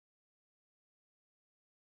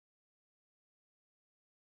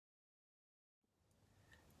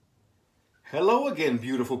Hello again,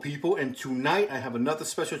 beautiful people, and tonight I have another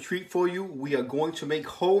special treat for you. We are going to make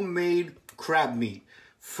homemade crab meat.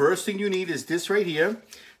 First thing you need is this right here.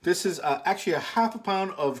 This is actually a half a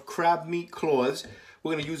pound of crab meat claws.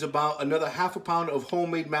 We're going to use about another half a pound of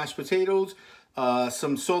homemade mashed potatoes,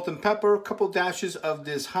 some salt and pepper, a couple dashes of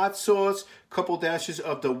this hot sauce, a couple dashes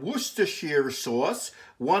of the Worcestershire sauce,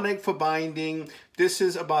 1 egg for binding. This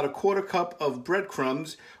is about a quarter cup of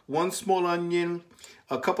breadcrumbs, 1 small onion,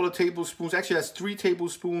 a couple of tablespoons, actually that's 3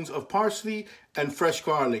 tablespoons of parsley and fresh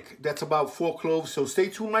garlic. That's about 4 cloves. So stay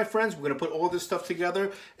tuned, my friends. We're gonna put all this stuff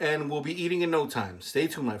together and we'll be eating in no time. Stay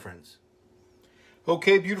tuned, my friends.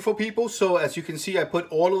 Okay, beautiful people, so as you can see, I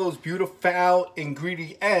put all of those beautiful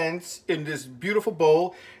ingredients in this beautiful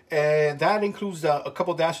bowl, and that includes a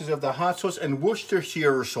couple dashes of the hot sauce and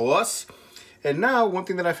Worcestershire sauce. And now, one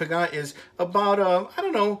thing that I forgot is about, I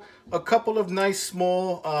don't know, a couple of nice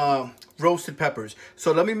small roasted peppers.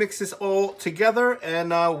 So let me mix this all together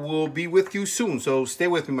and we'll be with you soon. So stay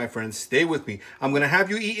with me, my friends, stay with me. I'm gonna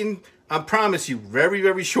have you eating, I promise you, very,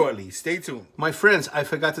 very shortly. Stay tuned. My friends, I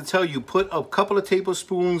forgot to tell you, put a couple of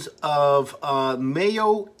tablespoons of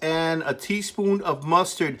mayo and a teaspoon of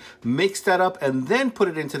mustard. Mix that up and then put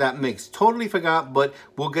it into that mix. Totally forgot, but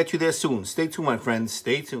we'll get you there soon. Stay tuned, my friends,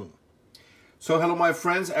 stay tuned. So hello, my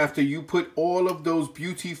friends. After you put all of those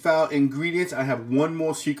beautiful ingredients, I have one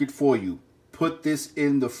more secret for you. Put this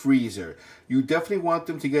in the freezer. You definitely want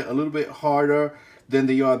them to get a little bit harder than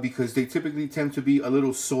they are because they typically tend to be a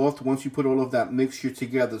little soft once you put all of that mixture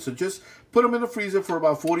together. So just put them in the freezer for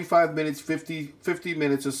about 45 minutes, 50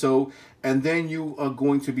 minutes or so, and then you are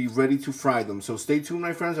going to be ready to fry them. So stay tuned,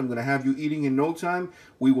 my friends. I'm going to have you eating in no time.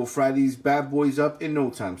 We will fry these bad boys up in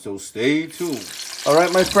no time. So stay tuned. All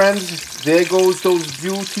right, my friends, there goes those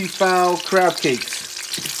beautiful crab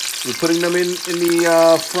cakes. We're putting them in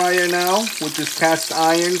the fryer now with this cast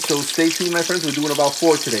iron. So stay tuned, my friends. We're doing about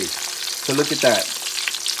 4 today. So look at that.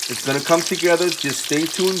 It's going to come together. Just stay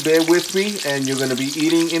tuned. Bear with me. And you're going to be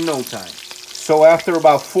eating in no time. So after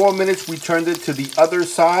about 4 minutes, we turned it to the other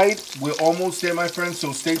side. We're almost there, my friends.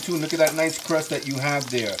 So stay tuned. Look at that nice crust that you have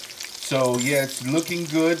there. So yeah, it's looking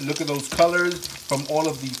good. Look at those colors from all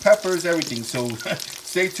of the peppers, everything. So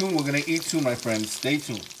stay tuned. We're going to eat soon, my friends. Stay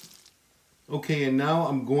tuned. Okay, and now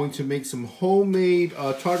I'm going to make some homemade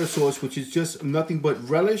tartar sauce, which is just nothing but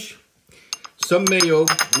relish, some mayo,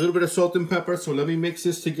 a little bit of salt and pepper. So let me mix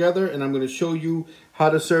this together, and I'm going to show you how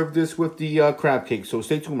to serve this with the crab cake. So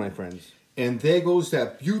stay tuned, my friends. And there goes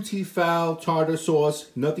that beautiful tartar sauce,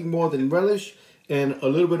 nothing more than relish, and a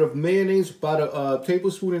little bit of mayonnaise, about a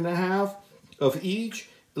tablespoon and a half of each,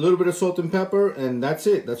 a little bit of salt and pepper, and that's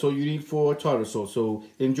it. That's all you need for tartar sauce. So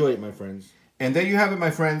enjoy it, my friends. And there you have it,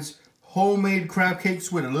 my friends. Homemade crab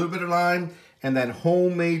cakes with a little bit of lime and that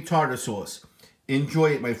homemade tartar sauce. Enjoy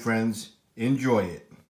it, my friends. Enjoy it.